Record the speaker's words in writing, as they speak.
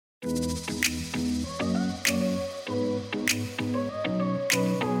Welcome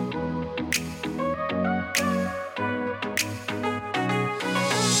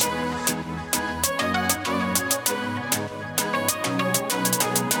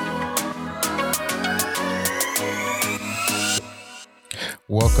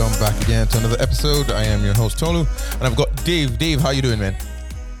back again to another episode. I am your host, Tolu, and I've got Dave. Dave, how you doing, man?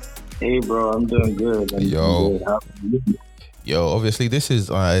 Hey, bro, I'm doing good. Yo, obviously, this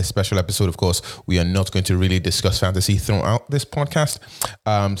is a special episode, of course. We are not going to really discuss fantasy throughout this podcast.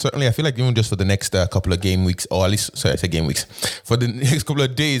 Certainly, I feel like even just for the next couple of game weeks, or at least, sorry, I say game weeks, for the next couple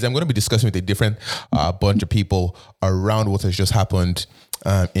of days, I'm going to be discussing with a different bunch of people around what has just happened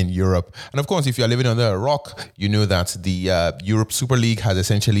in Europe. And of course, if you're living under a rock, you know that the Europe Super League has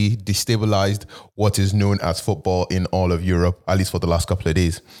essentially destabilized what is known as football in all of Europe, at least for the last couple of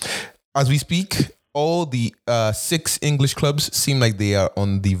days. As we speak, all the 6 English clubs seem like they are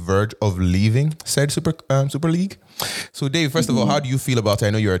on the verge of leaving said Super League. So, Dave, first of all, how do you feel about it? I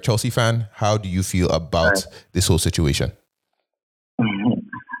know you're a Chelsea fan. How do you feel about this whole situation?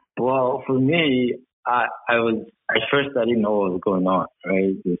 Well, for me, I was at first I didn't know what was going on.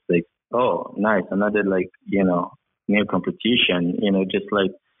 Right, it's like, oh, nice, another new competition. Just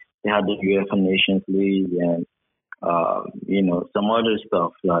like they had the UEFA Nations League and some other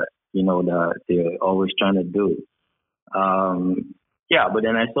stuff that that they're always trying to do. But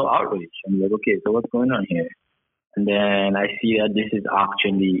then I saw outrage. I'm like, okay, so what's going on here? And then I see that this is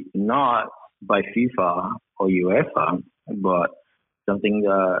actually not by FIFA or UEFA, but something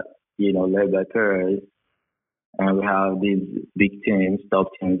that, led by Perez. And we have these big teams, top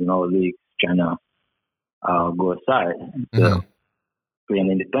teams in all leagues trying to go aside to play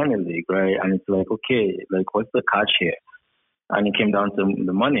an independent league, right? And it's like, okay, like, what's the catch here? And it came down to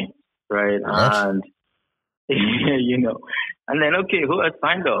the money, right? And, and then, okay, who has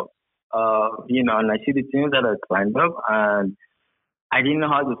signed up? And I see the teams that have signed up, and I didn't know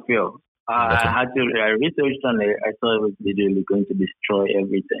how to feel. I researched on it. I thought it was literally going to destroy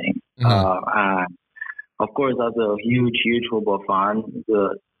everything. And of course, as a huge football fan,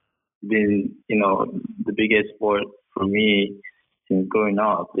 the biggest sport for me since growing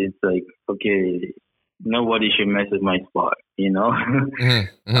up, it's like, okay, nobody should mess with my sport, And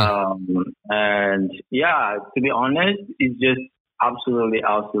to be honest, it's just absolutely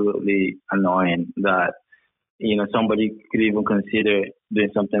annoying that, somebody could even consider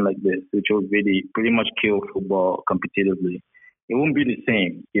doing something like this, which would really pretty much kill football competitively. It won't be the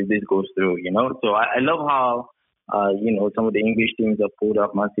same if this goes through, So I love how, some of the English teams have pulled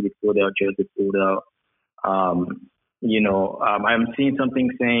out, Man City pulled out, Chelsea pulled out. I'm seeing something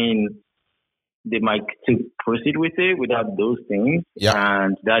saying they might proceed with it without those things. Yeah.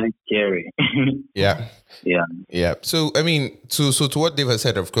 And that is scary. Yeah. So, I mean, to what Dave has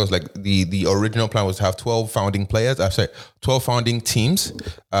said, of course, like the original plan was to have 12 founding players. 12 founding teams.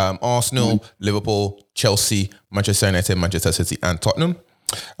 Arsenal, Liverpool, Chelsea, Manchester United, Manchester City, and Tottenham.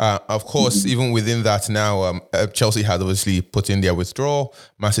 Of course, even within that now, Chelsea has obviously put in their withdrawal,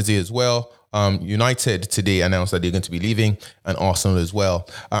 Man City as well. United today announced that they're going to be leaving, and Arsenal as well.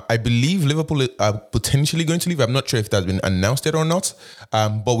 I believe Liverpool are potentially going to leave. I'm not sure if that's been announced yet or not,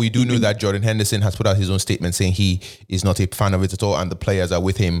 but we do know that Jordan Henderson has put out his own statement saying he is not a fan of it at all, and the players are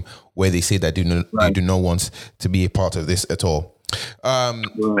with him where they say that they do not want to be a part of this at all.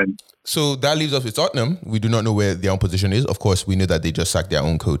 So that leaves us with Tottenham. We do not know where their own position is. Of course, we know that they just sacked their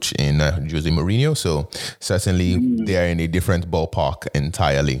own coach in Jose Mourinho, so certainly they are in a different ballpark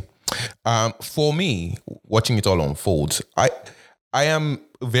entirely. For me, watching it all unfold, I am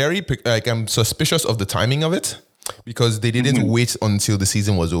I'm suspicious of the timing of it because they didn't wait until the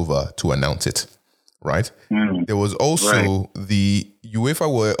season was over to announce it, right? There was also the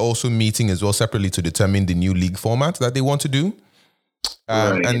UEFA were also meeting as well separately to determine the new league format that they want to do.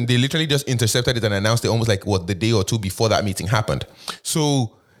 And they literally just intercepted it and announced it almost like the day or two before that meeting happened.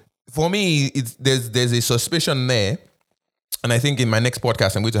 So for me, there's a suspicion there. And I think in my next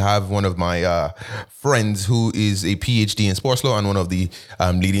podcast, I'm going to have one of my friends who is a PhD in sports law and one of the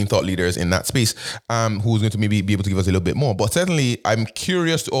leading thought leaders in that space, who's going to maybe be able to give us a little bit more. But certainly, I'm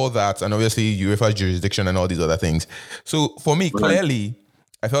curious to all that, and obviously UEFA's jurisdiction and all these other things. So for me, clearly,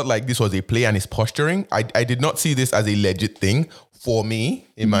 I felt like this was a play and it's posturing. I did not see this as a legit thing for me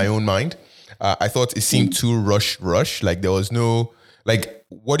in my own mind. I thought it seemed too rush. Like there was no... Like,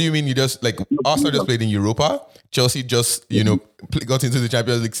 what do you mean you just, like, Arsenal just played in Europa, Chelsea just, got into the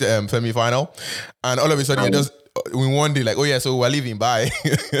Champions League semi-final, and all of a sudden you just, in one day, like, oh yeah, so we're leaving, bye,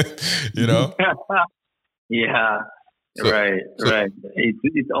 Yeah, so, right.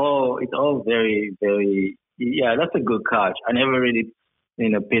 It's all very, very, yeah, that's a good catch. I never really,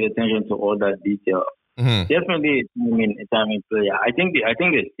 paid attention to all that detail. Definitely, a timing player. I think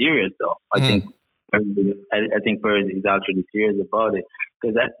they're serious though. I think Perez is actually serious about it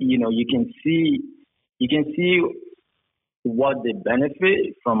because you can see what they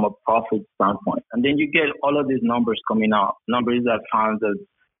benefit from a profit standpoint, and then you get all of these numbers coming out, numbers that fans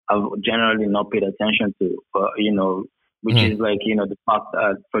have generally not paid attention to, but which is like the fact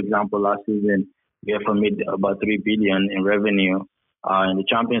that, for example, last season UEFA made about $3 billion in revenue in the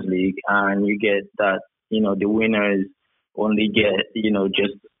Champions League, and you get that the winners only get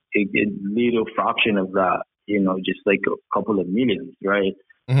just a little fraction of that, just like a couple of millions, right?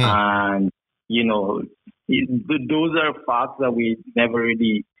 And those are facts that we never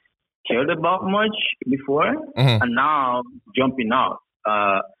really cared about much before, and now jumping out,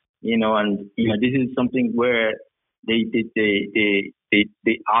 and this is something where they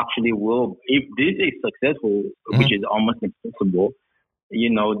actually will, if this is successful, which is almost impossible,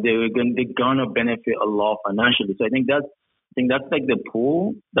 they're gonna benefit a lot financially. So I think that's like the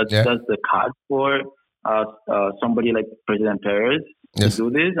pool. That's the card for somebody like President Perez to do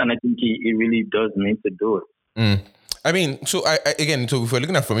this, and I think he really does need to do it. I mean, so so if we're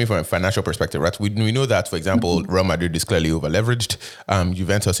looking at from a financial perspective, right? We know that, for example, Real Madrid is clearly over-leveraged,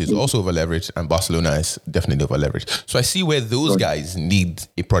 Juventus is also over-leveraged, and Barcelona is definitely over-leveraged. So I see where those guys need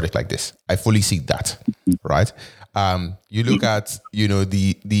a project like this. I fully see that, right? You look at,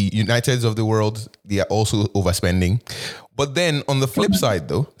 the Uniteds of the world, they are also overspending. But then on the flip side,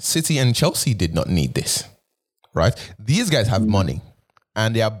 though, City and Chelsea did not need this, right? These guys have money,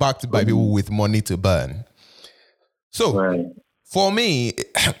 and they are backed by people with money to burn. So for me,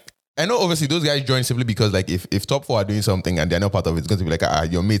 I know obviously those guys join simply because like if top four are doing something and they're not part of it, it's going to be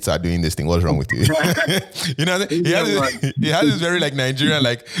like, your mates are doing this thing. What's wrong with you? You know what I mean? He has this very like Nigerian,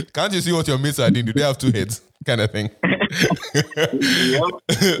 like, can't you see what your mates are doing? Do they have two heads? Kind of thing.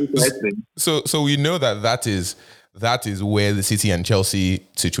 So we know that is where the City and Chelsea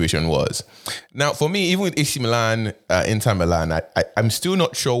situation was. Now, for me, even with AC Milan, Inter Milan, I'm still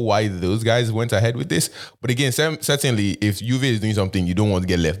not sure why those guys went ahead with this. But again, certainly, if Juve is doing something, you don't want to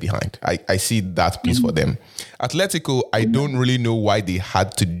get left behind. I see that piece for them. Atletico, I don't really know why they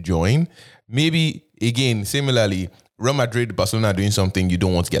had to join. Maybe, again, similarly, Real Madrid, Barcelona doing something, you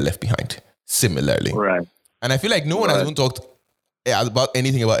don't want to get left behind. Similarly. Right. And I feel like no one has even talked about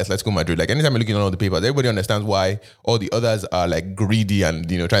anything about Atletico Madrid. Like anytime you're looking at all the papers, everybody understands why all the others are like greedy and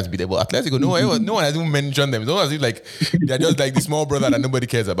trying to be there. But Atletico, no one has even mentioned them. No one has even like they're just like the small brother that nobody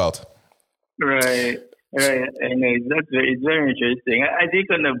cares about. Right. I know it's very interesting. I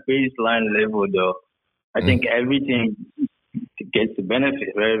think on a baseline level, though, I think everything gets the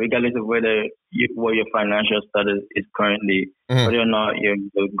benefit, right? Regardless of what your financial status is currently, whether or not you're in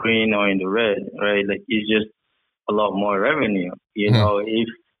the green or in the red, right? Like it's just a lot more revenue. If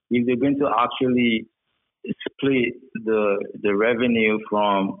they're going to actually split the revenue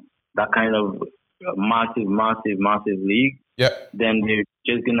from that kind of massive league, then they're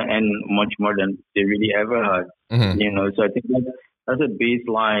just gonna earn much more than they really ever had. So I think that's a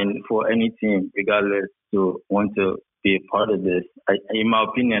baseline for any team, regardless to want to be a part of this. In my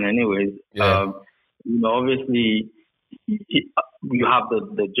opinion, anyways. Obviously, you have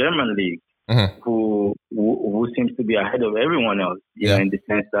the German league. Who seems to be ahead of everyone else, in the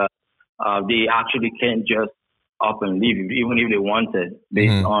sense that they actually can't just up and leave, even if they wanted,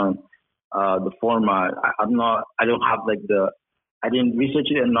 based on the format. I don't have I didn't research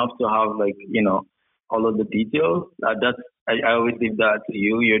it enough to have all of the details. I always leave that to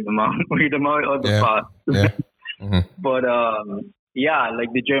you. You're the man of the past. But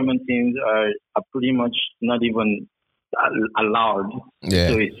the German teams are pretty much not even allowed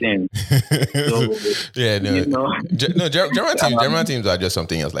to a sin. German teams are just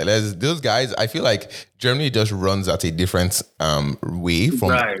something else. Like those guys, I feel like Germany just runs at a different way from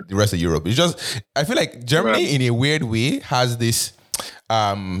the rest of Europe. It's just, I feel like Germany in a weird way has this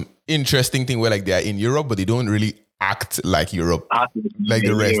interesting thing where like they are in Europe, but they don't really act like Europe, like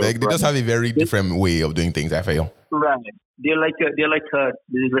the rest. Like they just have a very different way of doing things, I feel. Right. They're like a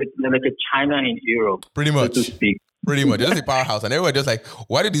China in Europe. Pretty much. So to speak. Pretty much, just a powerhouse, and everyone just like,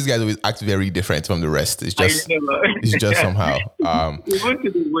 why do these guys always act very different from the rest? It's just somehow. Even to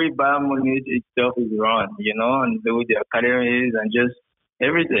the way Bayern Munich itself is run, and the way the academy is, and just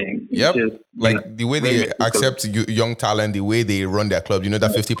everything. Yep, the way they accept young talent, the way they run their club, that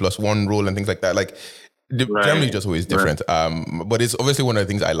 50+1 rule and things like that. Like Germany is just always different. But it's obviously one of the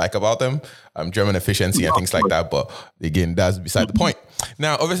things I like about them, German efficiency and things like that. But again, that's beside the point.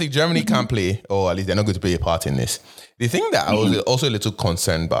 Now, obviously, Germany can't play, or at least they're not going to play a part in this. The thing that I was also a little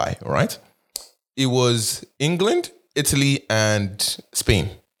concerned by, right? It was England, Italy, and Spain.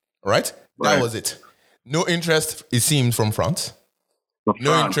 Right? That was it. No interest, it seemed, from France.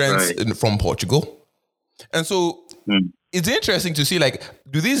 No interest from Portugal. And so it's interesting to see, like,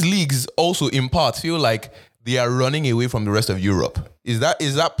 do these leagues also in part feel like they are running away from the rest of Europe? Is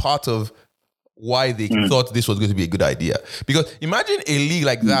that part of why they thought this was going to be a good idea? Because imagine a league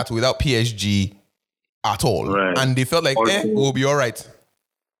like that without PSG at all. And they felt like, we'll be all right.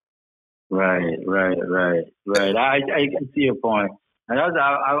 Right. I can see your point. And I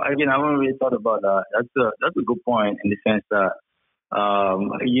haven't really thought about that. That's a good point in the sense that,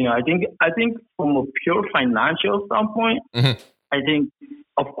 I think from a pure financial standpoint, I think,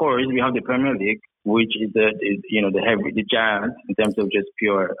 of course, we have the Premier League, which is the giant in terms of just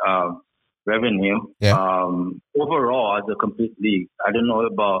pure revenue. Overall, as a complete league, I don't know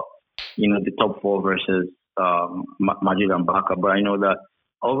about the top four versus Madrid and Barca, but I know that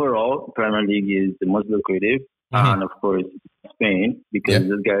overall, Premier League is the most lucrative, and of course, Spain, because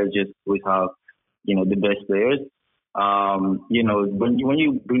these guys just always have the best players. When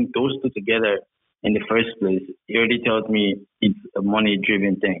you bring those two together in the first place, it already tells me it's a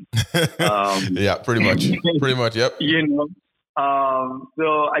money-driven thing. Yeah, pretty much. Yep.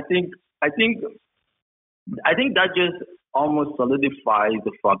 So I think that just almost solidifies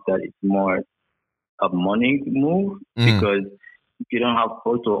the fact that it's more a money move, because if you don't have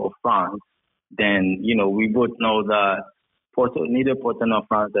Porto or France, then we both know that neither Porto nor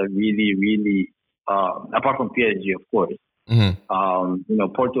France are really apart from PSG, of course.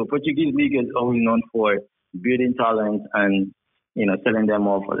 Portuguese league is always known for building talent and selling them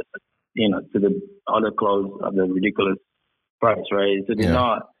off to the other clubs at the ridiculous price, right? So they're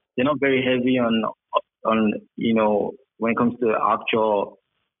not very heavy on when it comes to actual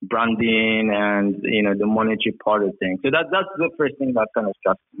branding and the monetary part of things. So that's the first thing that kind of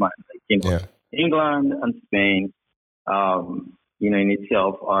struck my mind. England and Spain, in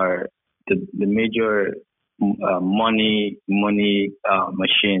itself are the major money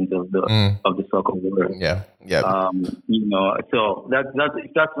machines of the soccer world. So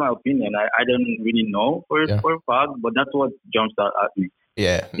that's my opinion. I don't really know for a fact, but that's what jumps out at me.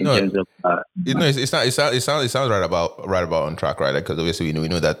 It sounds right about on track, right? Because obviously we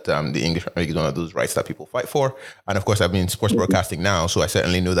know that the English Premier League is one of those rights that people fight for, and of course I've been in sports broadcasting now, so I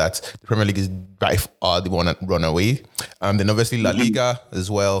certainly know that the Premier League is by far the one that run away. Then obviously La Liga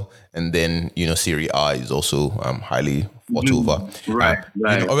as well, and then Serie A is also highly fought over.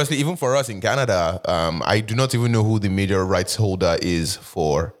 Obviously, even for us in Canada, I do not even know who the major rights holder is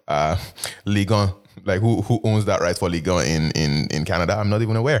for Ligue 1. Like who owns that right for Ligue 1 in Canada? I'm not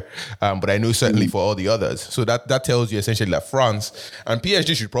even aware. But I know certainly for all the others. So that tells you essentially that France and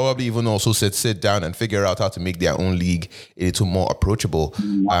PSG should probably even also sit down and figure out how to make their own league a little more approachable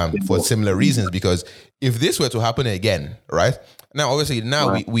for similar reasons. Because if this were to happen again, right? Now, obviously,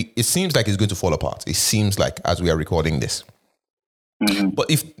 we it seems like it's going to fall apart. It seems like as we are recording this.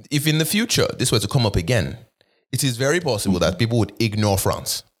 But if in the future this were to come up again, it is very possible that people would ignore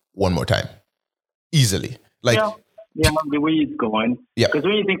France one more time. Easily. The way it's going. Because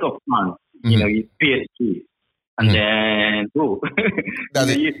when you think of France, you PSG, and then you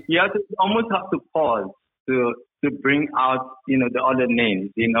have to almost have to pause to bring out the other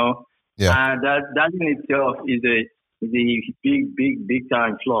names, and that in itself is a big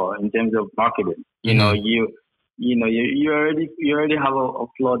time flaw in terms of marketing. You already have a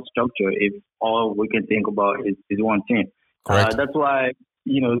flawed structure if all we can think about is one team. That's why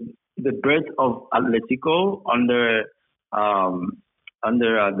the birth of Atletico under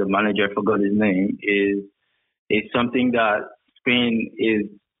the manager, I forgot his name, is something that Spain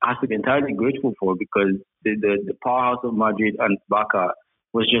has to be entirely grateful for, because the powerhouse of Madrid and Barca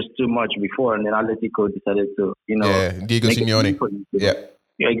was just too much before, and then Atletico decided to Diego Simeone.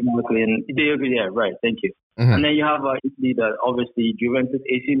 Exactly, and right. Thank you. And then you have Italy, that obviously Juventus,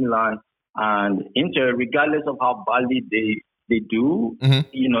 AC Milan, and Inter, regardless of how badly they do,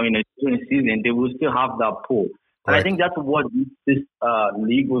 in a season, they will still have that pull. And I think that's what this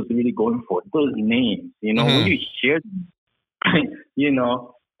league was really going for. Those names, when you share them,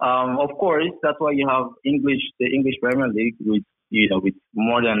 of course, that's why you have the English Premier League with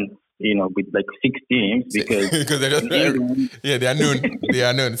more than, with like 6 teams, because they're just, they are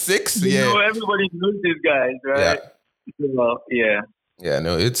known. 6? Everybody knows these guys, right?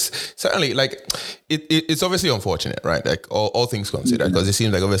 It's certainly like it's obviously unfortunate, right? Like all things considered, because it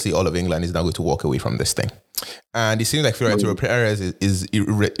seems like obviously all of England is now going to walk away from this thing, and it seems like Florentino Perez is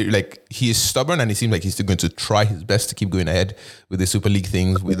like he is stubborn, and it seems like he's still going to try his best to keep going ahead with the Super League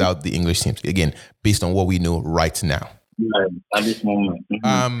things without the English teams. Again, based on what we know right now, at this moment.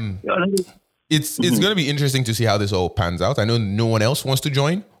 it's going to be interesting to see how this all pans out. I know no one else wants to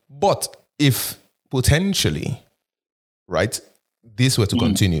join, but if potentially, right, this were to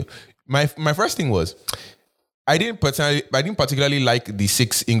continue, my first thing was I didn't particularly like the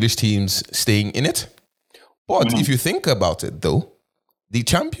 6 English teams staying in it. But if you think about it, though, the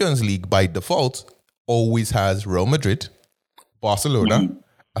Champions League by default always has Real Madrid, Barcelona,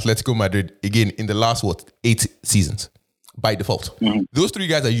 Atletico Madrid, again, in the last, 8 seasons, by default. Those 3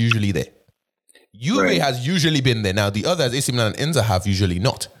 guys are usually there. Juve has usually been there. Now, the others, AC Milan and Inter, have usually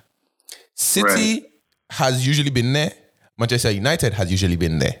not. City has usually been there. Manchester United has usually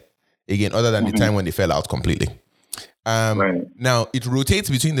been there. Again, other than the time when they fell out completely. Now, it rotates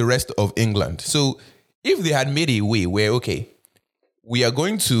between the rest of England. So, if they had made a way where, okay, we are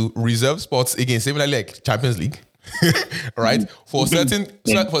going to reserve spots, again, similarly like Champions League, right, for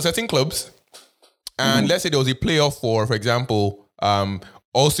certain clubs, and let's say there was a playoff for example,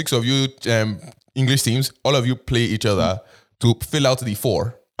 all 6 of you English teams, all of you play each other to fill out the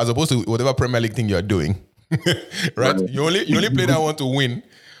 4, as opposed to whatever Premier League thing you're doing, right? You only play that one to win.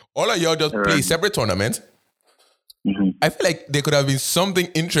 All of y'all just play separate tournaments. I feel like there could have been something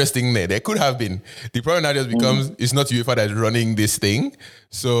interesting there. There could have been. The problem now just becomes it's not UEFA that's running this thing.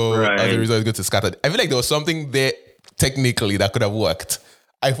 So as a result, it's going to scatter. I feel like there was something there technically that could have worked.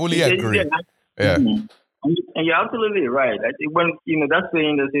 I fully agree. Yeah. And you're absolutely right. I think when that's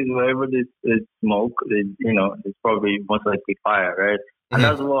saying that says wherever there's smoke, there's probably most likely fire, right? And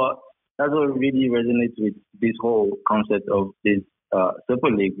that's what really resonates with this whole concept of this Super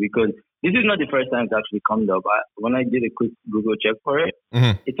League, because this is not the first time it's actually come up. When I did a quick Google check for it,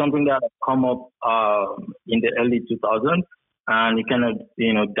 it's something that come up in the early 2000s, and it kind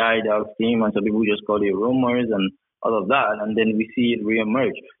of died out steam, and some people just call it rumors and all of that, and then we see it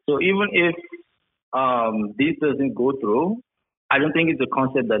reemerge. So even if this doesn't go through, I don't think it's a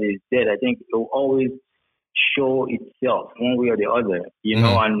concept that is dead. I think it will always show itself one way or the other,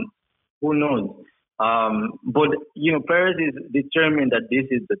 and who knows. But Perez is determined that this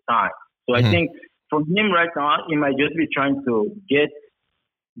is the time. So I think for him right now, he might just be trying to get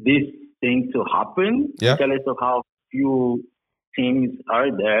this thing to happen, regardless of how few teams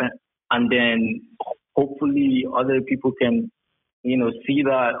are there, and then hopefully other people can, see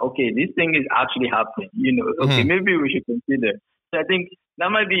that okay, this thing is actually happening. Okay, maybe we should consider. So I think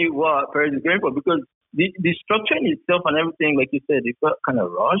that might be what Perez is going for, because the structure in itself and everything, like you said, it got kind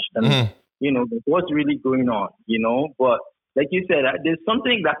of rushed and. What's really going on, But like you said, there's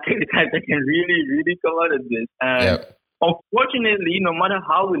something that can really, really come out of this. And unfortunately, no matter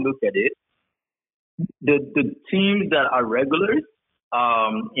how we look at it, the teams that are regulars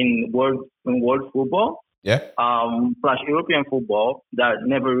in world football, plus European football that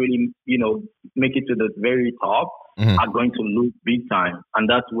never really, make it to the very top are going to lose big time. And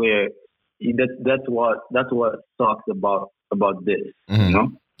that's where that's what sucks about this,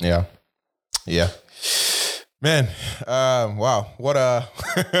 Yeah. Yeah, man. Wow. What a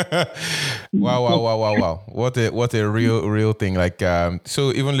wow. What a real thing. Like,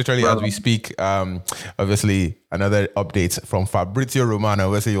 so even literally as we speak, obviously another update from Fabrizio Romano.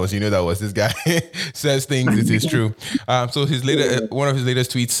 Obviously, that was this guy says things. It is true. So one of his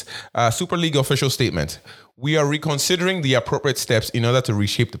latest tweets, Super League official statement: we are reconsidering the appropriate steps in order to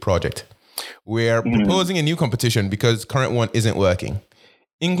reshape the project. We are proposing a new competition because current one isn't working.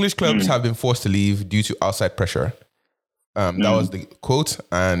 English clubs have been forced to leave due to outside pressure. That was the quote.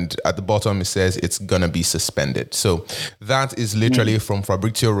 And at the bottom, it says it's going to be suspended. So that is literally from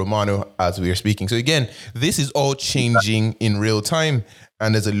Fabrizio Romano as we are speaking. So again, this is all changing in real time.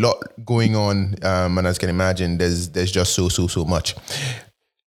 And there's a lot going on. And as you can imagine, there's just so much.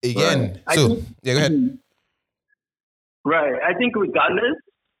 Again, go ahead. Right. I think regardless,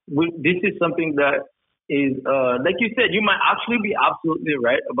 this is something that is, like you said, you might actually be absolutely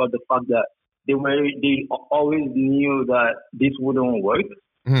right about the fact that they always knew that this wouldn't work,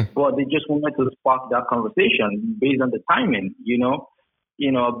 but they just wanted to spark that conversation based on the timing,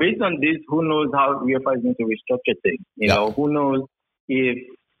 based on this, who knows how UEFA is going to restructure things, who knows if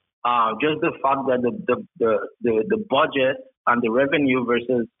just the fact that the budget and the revenue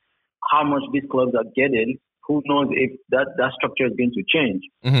versus how much these clubs are getting, who knows if that structure is going to change,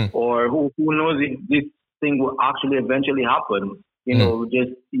 or who knows if this thing will actually eventually happen,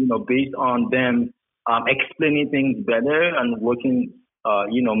 based on them explaining things better and working,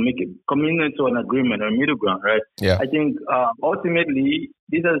 coming into an agreement or middle ground, right? Yeah. I think ultimately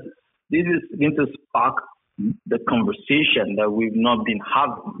this is going to spark the conversation that we've not been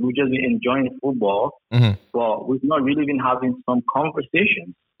having. We've just been enjoying football, but we've not really been having some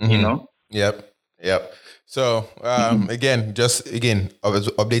conversations, Yep. Yep. So again,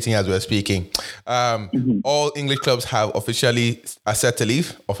 updating as we're speaking. All English clubs have officially are set to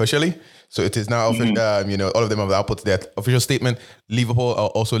leave officially. So it is now official. All of them have now put their official statement. Liverpool are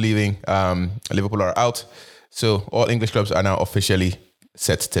also leaving. Liverpool are out. So all English clubs are now officially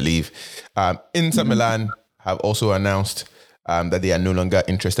set to leave. Inter Milan have also announced that they are no longer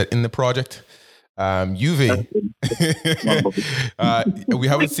interested in the project. Juve, we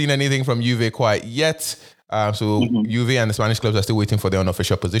haven't seen anything from Juve quite yet. Juve and the Spanish clubs are still waiting for their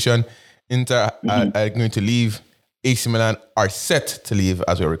unofficial position. Inter are going to leave. AC Milan are set to leave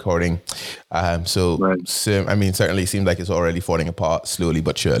as we're recording. Certainly seems like it's already falling apart slowly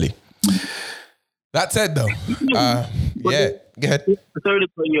but surely. That said, though, go ahead. Sorry to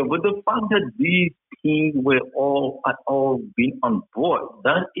cut you, but the fact that these teams were all been on board,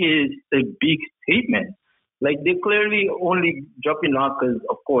 that is a big statement. Like, they're clearly only dropping out because,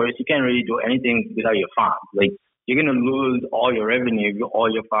 of course, you can't really do anything without your fans. Like, you're going to lose all your revenue if all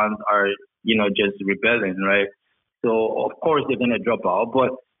your fans are, just rebelling, right? So, of course, they're going to drop out. But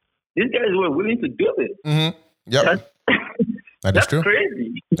these guys were willing to do it. Mm-hmm. Yep. That's true.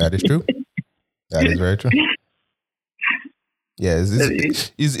 Crazy. That is true. That is very true. Yeah,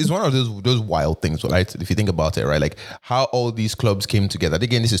 it's one of those wild things, right? If you think about it, right? Like how all these clubs came together.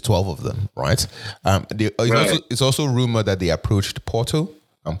 Again, this is 12 of them, right? It's also rumored that they approached Porto,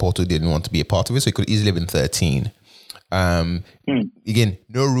 and Porto didn't want to be a part of it, so it could easily have been 13. Again,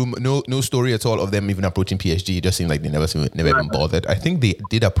 no rumor, no story at all of them even approaching PSG. It just seemed like they never even bothered. I think they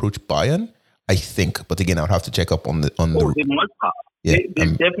did approach Bayern, but again, I would have to check up on the. They must have. Yeah, they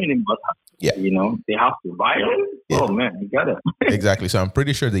definitely must have. Yeah, they have to buy it. Yeah. Oh man, you got it. Exactly. So I'm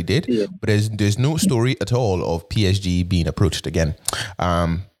pretty sure they did, but there's no story at all of PSG being approached again.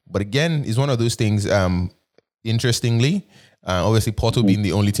 But again, it's one of those things. Interestingly, obviously Porto being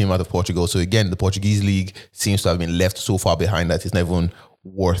the only team out of Portugal, so again, the Portuguese league seems to have been left so far behind that it's not even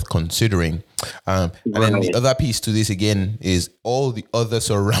worth considering. And then the other piece to this again is all the other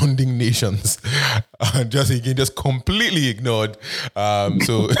surrounding nations are just completely ignored.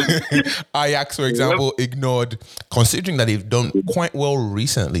 So Ajax, for example, ignored, considering that they've done quite well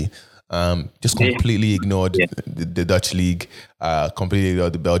recently. Just completely ignored the Dutch league, completely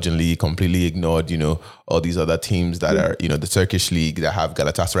ignored the Belgian league, completely ignored, all these other teams that are, the Turkish league that have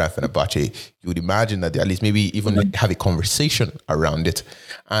Galatasaray and Fenerbahce. You would imagine that they at least maybe even have a conversation around it.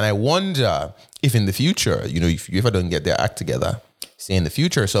 And I wonder if in the future, if UEFA don't get their act together, say in the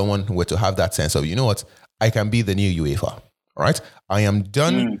future, someone were to have that sense of, I can be the new UEFA, right? I am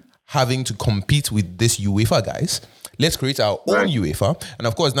done having to compete with this UEFA guys. Let's create our own UEFA. And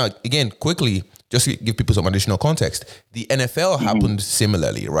of course, now, again, quickly, just to give people some additional context, the NFL happened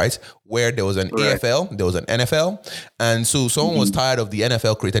similarly, right? Where there was an AFL, there was an NFL. And so someone was tired of the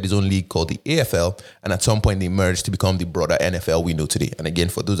NFL, created his own league called the AFL. And at some point, they merged to become the broader NFL we know today. And again,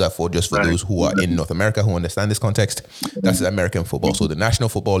 for those who are in North America who understand this context, that's American football. So the National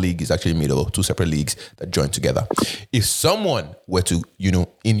Football League is actually made up of two separate leagues that join together. If someone were to,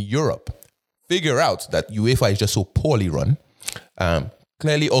 in Europe, figure out that UEFA is just so poorly run,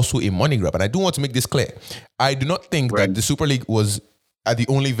 clearly also a money grab. And I do want to make this clear. I do not think that the Super League are the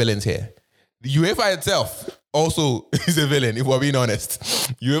only villains here. The UEFA itself also is a villain, if we're being honest.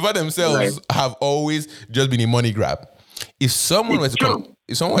 UEFA themselves have always just been a money grab. If someone were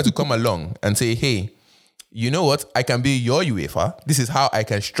to come along and say, hey, you know what? I can be your UEFA. This is how I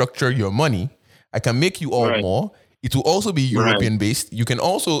can structure your money. I can make you all more. It will also be European-based. You can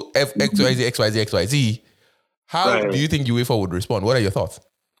also F, XYZ, XYZ, XYZ. How do you think UEFA would respond? What are your thoughts?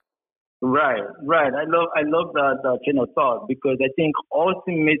 Right. I love that train of thought, because I think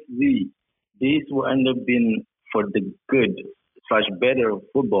ultimately this will end up being for the good / better of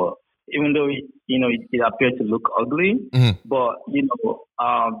football. Even though it appears to look ugly, but you're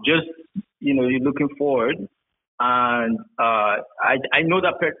looking forward, and I know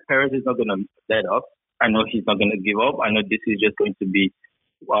that Perez is not going to let up. I know he's not going to give up. I know this is just going to be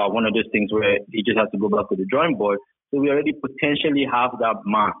one of those things where he just has to go back to the drawing board. So we already potentially have that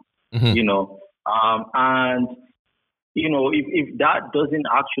man, and if that doesn't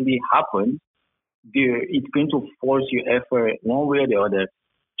actually happen, it's going to force your effort one way or the other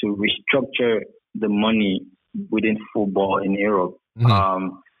to restructure the money within football in Europe.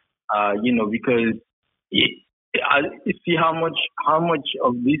 Because you see how much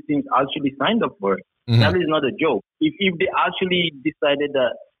of these things actually signed up for it. That is not a joke. If they actually decided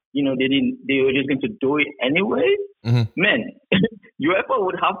that they were just going to do it anyway, man, UEFA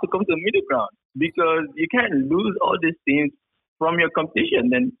would have to come to a middle ground, because you can't lose all these things from your competition.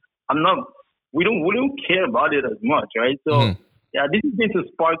 Then we don't care about it as much, right? So this is going to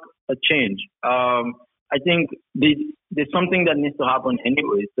spark a change. I think there's something that needs to happen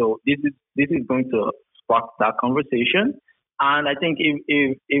anyway. So this is going to spark that conversation. And I think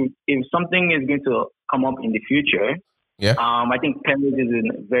if something is going to come up in the future, I think Perez is in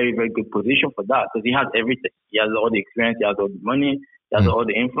a very, very good position for that because he has everything. He has all the experience, he has all the money, he has all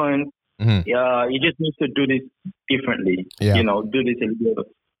the influence. Mm-hmm. Yeah, he just needs to do this differently. Yeah. Do this a little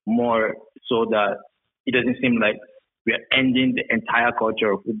more so that it doesn't seem like we're ending the entire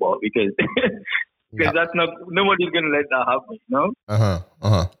culture of football because that's not, nobody's gonna let that happen,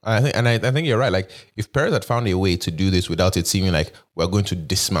 I think you're right. Like if Perez had found a way to do this without it seeming like we're going to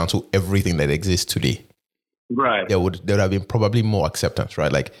dismantle everything that exists today, right? There would have been probably more acceptance,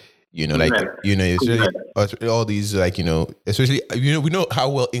 right? Like especially all these especially we know how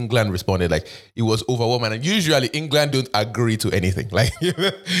well England responded. Like it was overwhelming, and usually England don't agree to anything. Like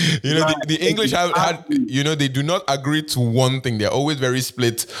the English had they do not agree to one thing. They're always very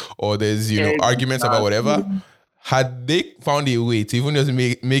split, or there's arguments about whatever. Had they found a way to even just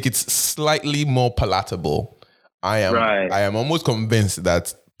make it slightly more palatable, I am almost convinced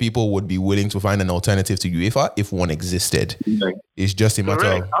that people would be willing to find an alternative to UEFA if one existed. Right. It's just a matter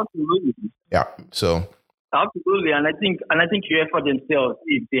of absolutely. Yeah. So absolutely, and I think UEFA themselves,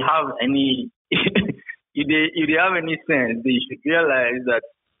 if they have any, if they have any sense, they should realize that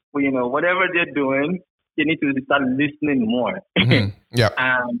whatever they're doing, they need to start listening more. Mm-hmm. Yeah.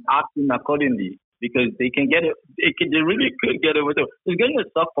 And acting accordingly because they can get it. They really could get away with it. It's going to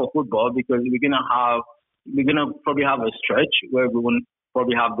suck for football because we're gonna probably have a stretch where we won't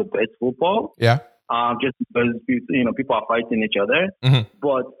probably have the best football. Yeah. Just because people are fighting each other. Mm-hmm.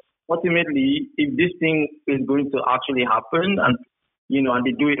 But ultimately, if this thing is going to actually happen and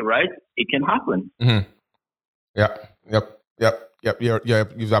they do it right, it can happen. Mm-hmm. Yep.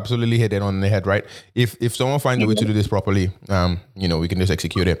 You've absolutely hit it on the head, right? If someone finds a way to do this properly, we can just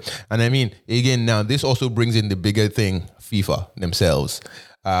execute it. And I mean, again, now this also brings in the bigger thing, FIFA themselves.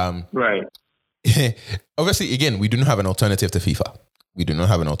 Right. Obviously, again, we do not have an alternative to FIFA. We do not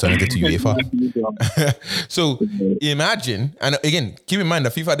have an alternative to UEFA. So imagine, and again, keep in mind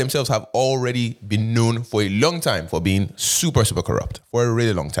that FIFA themselves have already been known for a long time for being super, super corrupt for a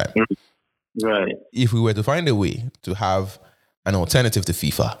really long time. Right. If we were to find a way to have an alternative to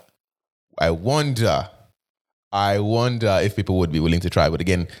FIFA, I wonder if people would be willing to try. But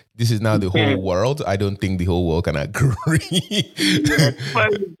again, this is now the whole world. I don't think the whole world can agree. FIFA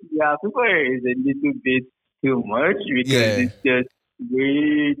is a little bit too much because it's just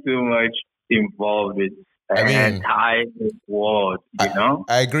way too much involved with entire world,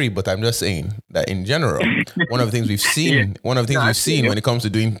 I agree, but I'm just saying that in general, one of the things we've seen when it comes to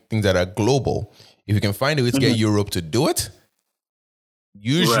doing things that are global, if you can find a way to get Europe to do it,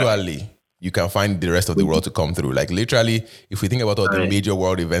 usually you can find the rest of the world to come through. Like literally, if we think about all the major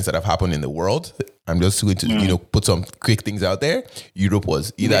world events that have happened in the world, I'm just going to put some quick things out there. Europe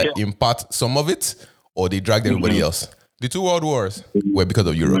was either in part some of it, or they dragged everybody else. The 2 world wars were because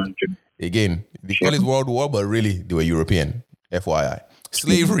of Europe. Again, they call it World War, but really they were European. FYI.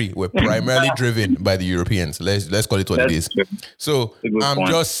 Slavery were primarily driven by the Europeans. Let's call it what it is. So I'm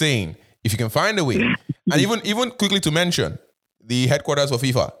just saying, if you can find a way, and even quickly to mention, the headquarters of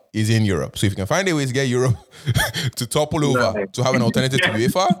FIFA is in Europe. So if you can find a way to get Europe to topple over to have an alternative to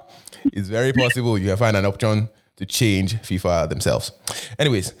UEFA, it's very possible you can find an option to change FIFA themselves.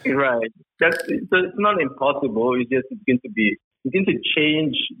 Anyways. Right. So it's not impossible. It's going to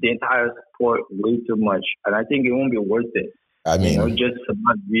change the entire sport way too much. And I think it won't be worth it. I mean, just for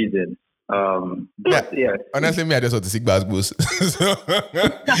that reason. Honestly, I just want to see bass boost. I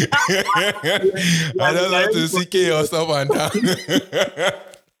just want to see chaos up and down.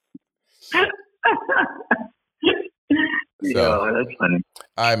 So, that's funny.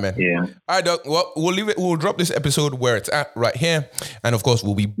 All right, man. Yeah. All right, Doc. Well, we'll leave it. We'll drop this episode where it's at right here. And of course,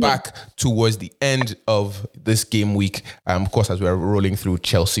 we'll be back towards the end of this game week. Of course, as we're rolling through,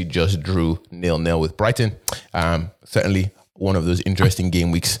 Chelsea just drew 0-0 with Brighton. Certainly one of those interesting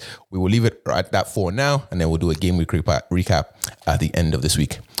game weeks. We will leave it at that for now. And then we'll do a game week recap at the end of this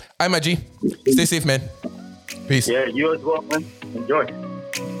week. Hi, Maggie. Stay safe, man. Peace. Yeah, you as well, man. Enjoy.